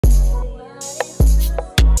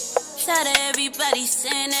everybody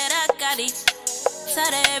saying that I got it.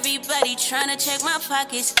 Tired of everybody trying to check my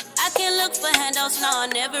pockets. I can look for handouts, no, I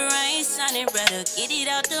never ain't signing. Rather get it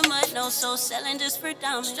out the mud, no soul selling just for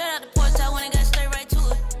diamonds. Straight out the porch, I went and got straight right to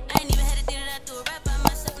it. I ain't even had to do that, I threw it right by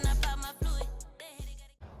myself and I popped my fluid.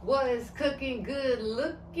 What's cooking, good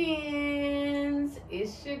lookings?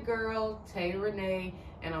 It's your girl, Tay Renee,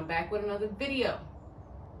 and I'm back with another video.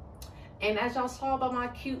 And as y'all saw by my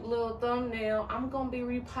cute little thumbnail, I'm gonna be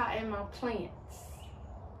repotting my plants.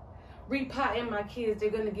 Repotting my kids.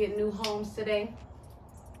 They're gonna get new homes today.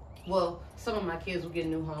 Well, some of my kids will get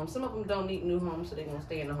new homes. Some of them don't need new homes, so they're gonna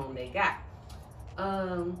stay in the home they got.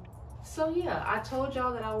 So yeah, I told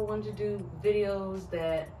y'all that I wanted to do videos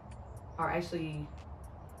that are actually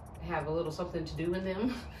have a little something to do in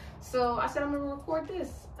them. So I said I'm gonna record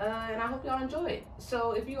this, and I hope y'all enjoy it.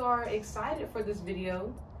 So if you are excited for this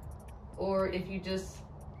video, or if you just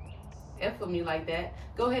F with me like that,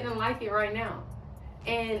 go ahead and like it right now.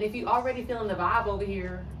 And if you already feeling the vibe over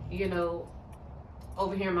here, you know,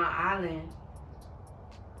 over here in my island,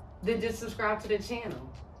 then just subscribe to the channel.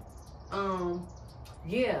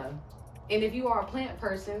 Yeah. And if you are a plant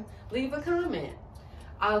person, leave a comment.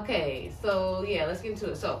 Okay, so yeah, let's get into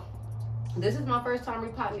it. So this is my first time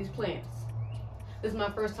repotting these plants. This is my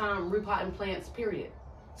first time repotting plants, period.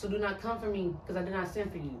 So do not come for me, because I did not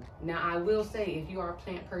send for you. Now I will say, if you are a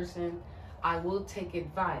plant person, I will take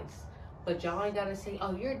advice. But y'all ain't gotta say,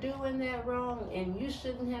 oh, you're doing that wrong and you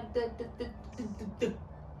shouldn't have done.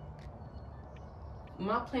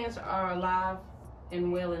 My plants are alive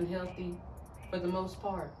and well and healthy for the most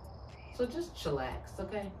part. So just chillax,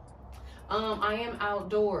 okay? I am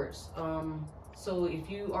outdoors. So if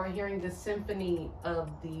you are hearing the symphony of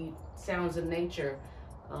the sounds of nature,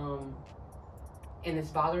 and it's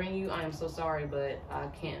bothering you, I am so sorry, but I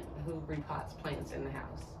can't. Who repots plants in the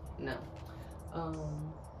house? No.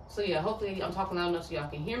 So yeah, hopefully I'm talking loud enough so y'all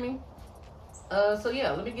can hear me. So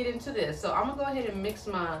yeah, let me get into this. So I'm gonna go ahead and mix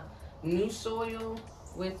my new soil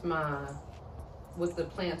with the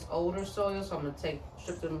plant's older soil. So I'm gonna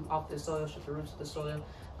strip them off the soil, strip the roots of the soil,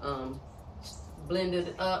 blend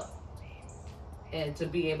it up, and to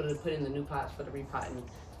be able to put in the new pots for the repotting.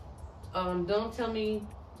 Don't tell me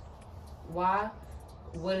why,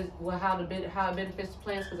 how it benefits the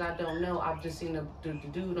plants, because I don't know. I've just seen the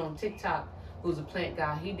dude on TikTok who's a plant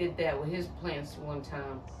guy. He did that with his plants one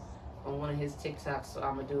time on one of his TikToks, so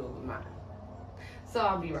I'm gonna do it with mine. So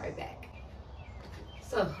I'll be right back.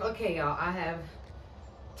 So, okay, y'all, I have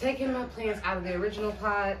taken my plants out of the original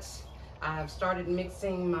pots. I have started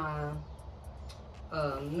mixing my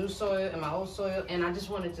new soil and my old soil, and I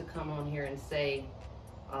just wanted to come on here and say,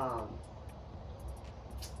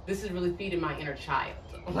 this is really feeding my inner child.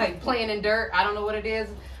 Like playing in dirt, I don't know what it is,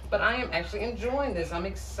 but I am actually enjoying this. I'm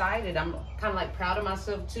excited. I'm kind of like proud of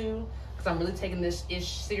myself too, because I'm really taking this ish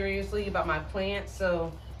seriously about my plants.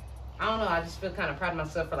 So I don't know, I just feel kind of proud of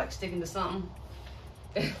myself for like sticking to something.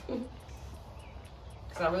 Because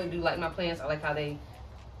I really do like my plants. I like how they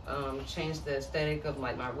change the aesthetic of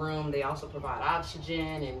like my room. They also provide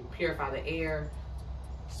oxygen and purify the air.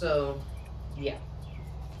 So yeah.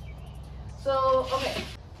 So okay,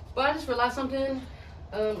 but I just realized something.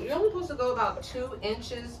 You're only supposed to go about 2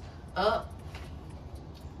 inches up.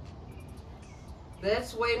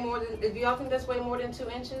 That's way more than, do y'all think that's way more than 2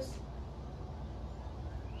 inches?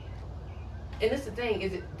 And that's the thing,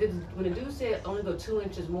 when the dude said only go 2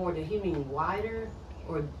 inches more, did he mean wider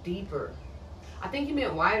or deeper? I think he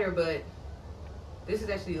meant wider, but this is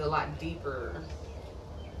actually a lot deeper.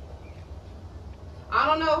 I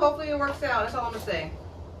don't know, hopefully it works out, that's all I'm gonna say.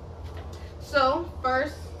 So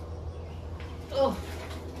first, to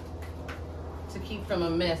keep from a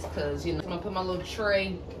mess, because you know, I'm gonna put my little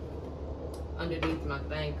tray underneath my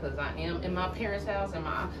thing, because I am in my parents' house, and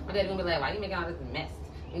my dad's gonna be like, why you making all this mess?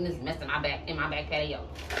 In this mess in my back patio.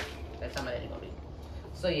 That's how my daddy gonna be.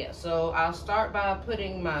 So yeah, so I'll start by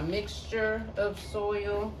putting my mixture of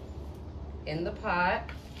soil in the pot.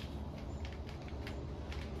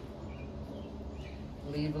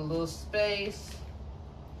 Leave a little space,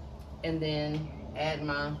 and then add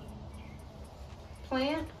my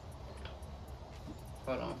plant.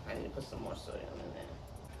 Hold on, I need to put some more soil in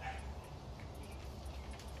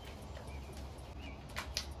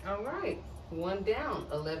there. All right, 1 down,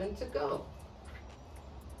 11 to go.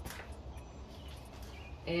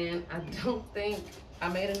 And I don't think I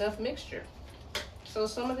made enough mixture. So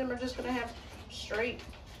some of them are just gonna have straight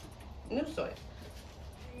new soil.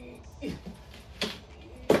 Let's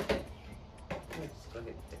go ahead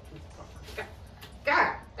and take this off.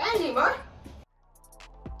 God, dang it, boy.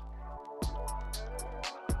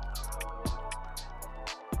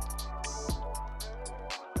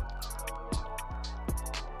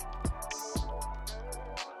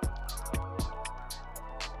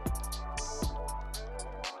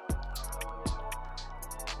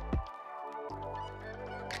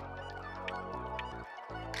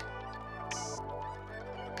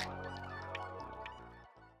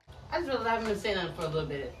 I just realized I haven't been saying that for a little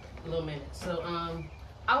minute. So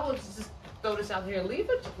I will just throw this out here.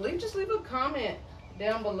 Just leave a comment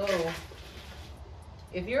down below.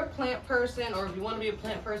 If you're a plant person, or if you want to be a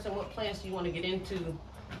plant person, what plants do you want to get into?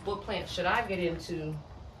 What plants should I get into?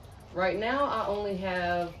 Right now, I only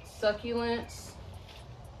have succulents.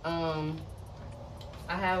 I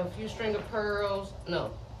have a few string of pearls.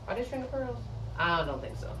 No, are they string of pearls? I don't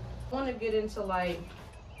think so. I want to get into like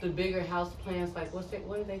the bigger house plants, like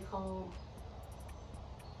what are they called?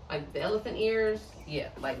 Like the elephant ears? Yeah,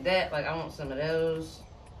 like that. Like I want some of those.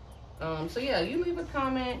 So yeah, you leave a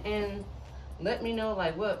comment and let me know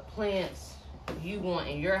like what plants you want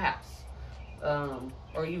in your house,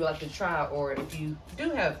 or you like to try, or if you do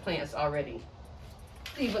have plants already,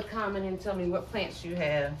 leave a comment and tell me what plants you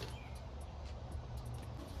have.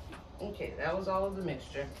 Okay, that was all of the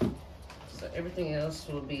mixture. So everything else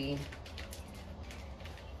will be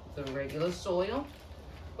the regular soil,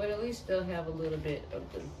 but at least they'll have a little bit of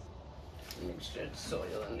the mixture of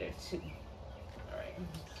soil in there too. All right.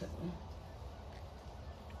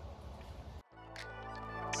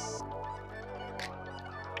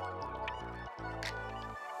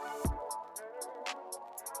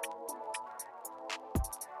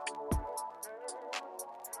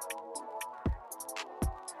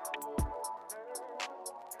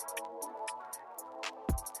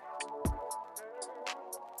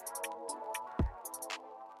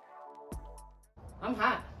 I'm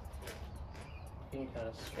hot. Getting kind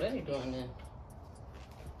of sweaty doing that.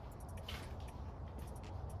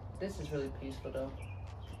 This is really peaceful though.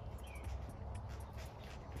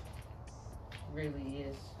 Really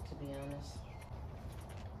is, to be honest.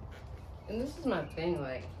 And this is my thing,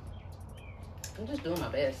 like, I'm just doing my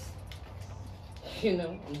best. You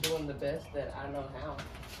know, I'm doing the best that I know how.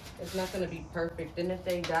 It's not gonna be perfect. And if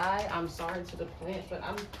they die, I'm sorry to the plant, but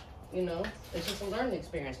you know, it's just a learning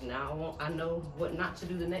experience. Now I know what not to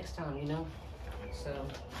do the next time, you know? So,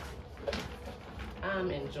 I'm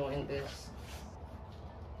enjoying this.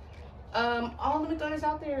 Let me throw this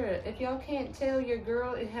out there. If y'all can't tell, your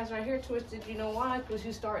girl, it has her hair twisted, you know why? Because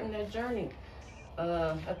she's starting that journey.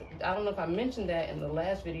 I don't know if I mentioned that in the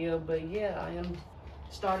last video, but yeah, I am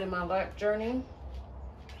starting my life journey.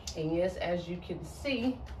 And yes, as you can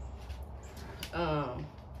see,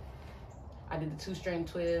 I did the 2-string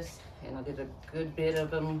twist, and I did a good bit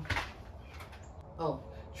of them. Oh,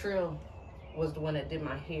 Trill was the one that did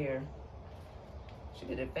my hair. She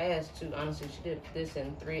did it fast too. Honestly, she did this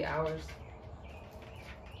in 3 hours.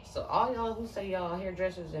 So all y'all who say y'all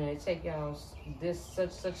hairdressers and it take y'all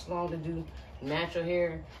such long to do natural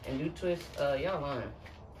hair and do twists, y'all lying,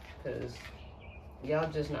 cause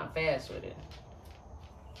y'all just not fast with it.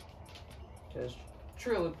 Cause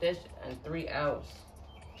Trill with this in 3 hours.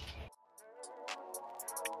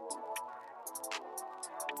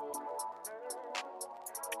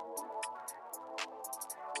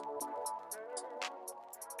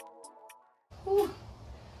 Whew.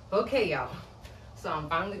 Okay, y'all. So I'm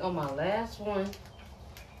finally on my last one.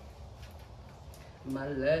 My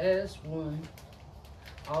last one.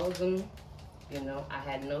 All of them, you know, I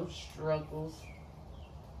had no struggles.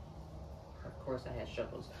 Of course I had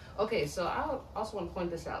struggles. Okay, so I also want to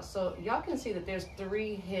point this out. So y'all can see that there's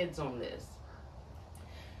 3 heads on this.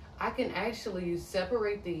 I can actually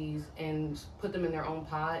separate these and put them in their own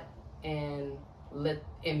pot and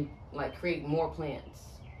like create more plants.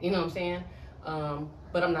 You know what I'm saying?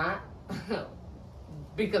 But I'm not.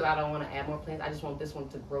 Because I don't want to add more plants. I just want this one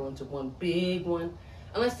to grow into one big one.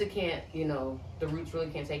 Unless it can't, you know, the roots really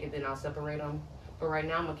can't take it, then I'll separate them. But right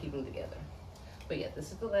now I'm going to keep them together. But yeah,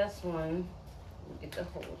 this is the last one. We'll get the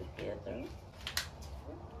whole together.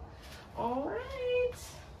 All right.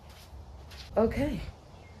 Okay.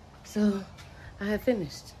 So I have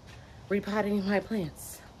finished repotting my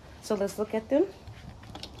plants. So let's look at them.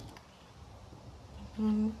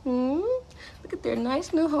 Look at their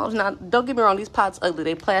nice new homes. Now, don't get me wrong, these pots ugly.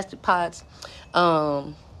 They plastic pots.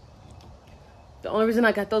 The only reason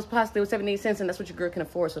I got those pots, they were 78 cents, and that's what your girl can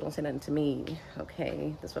afford, so don't say nothing to me.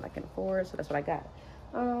 Okay, that's what I can afford, so that's what I got.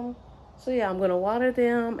 So yeah, I'm gonna water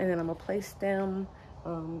them, and then I'm gonna place them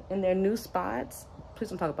in their new spots. Please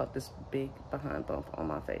don't talk about this big behind bump on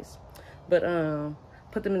my face. But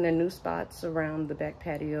put them in their new spots around the back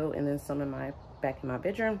patio, and then some in my back in my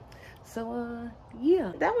bedroom. So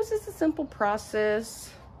yeah, that was just a simple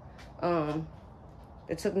process.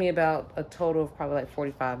 It took me about a total of probably like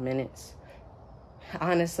 45 minutes,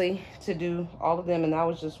 honestly, to do all of them. And that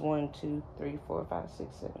was just 1, 2, 3, 4, 5,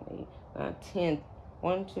 6, 7, 8, 9, 10.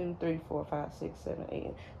 1, 2, 3, 4, 5, 6, 7,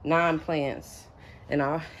 8, 9 plants. And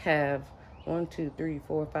I'll have 1, 2, 3,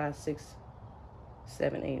 4, 5, 6,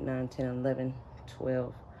 7, 8, 9, 10, 11,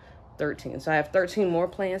 12, 13. So I have 13 more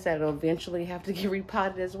plants that'll eventually have to get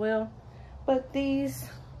repotted as well. But these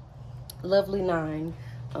lovely 9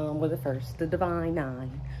 were the first. The divine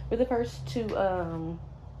 9 were the first to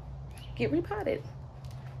get repotted.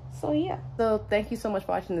 So yeah. So thank you so much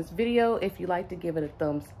for watching this video. If you liked it, give it a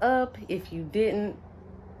thumbs up. If you didn't,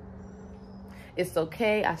 it's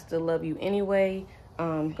okay. I still love you anyway.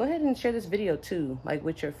 Go ahead and share this video too, like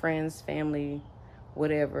with your friends, family,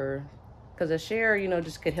 whatever. Because a share, you know,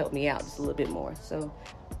 just could help me out just a little bit more. So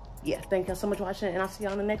yeah, thank y'all so much for watching, and I'll see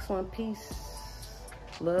y'all in the next one. Peace,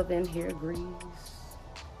 love, and hair grease.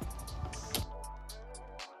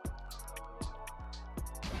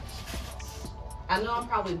 I know I'm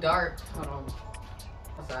probably dark. Hold on.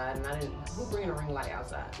 Outside, and I didn't. Who bringing a ring light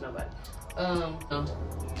outside? Nobody. No.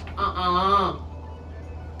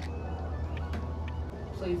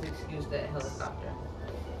 Please excuse that helicopter.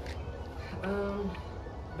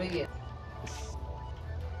 But yeah,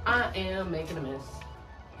 I am making a mess.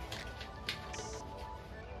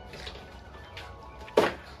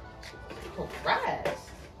 Oh, rice.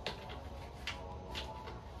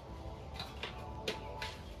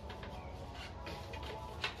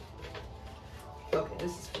 Okay,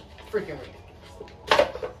 this is freaking ridiculous.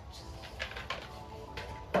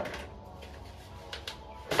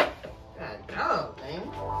 God, man.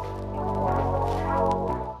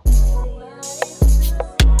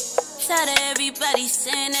 Tired of everybody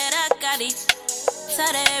saying that I got it.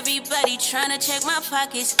 Tired of everybody trying to check my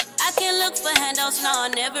pockets. I can look for handouts, no, I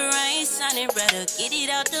never ain't signing. Rather get it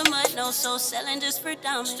out the mud, no, so selling just for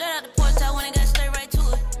diamonds. Straight out the porch, I went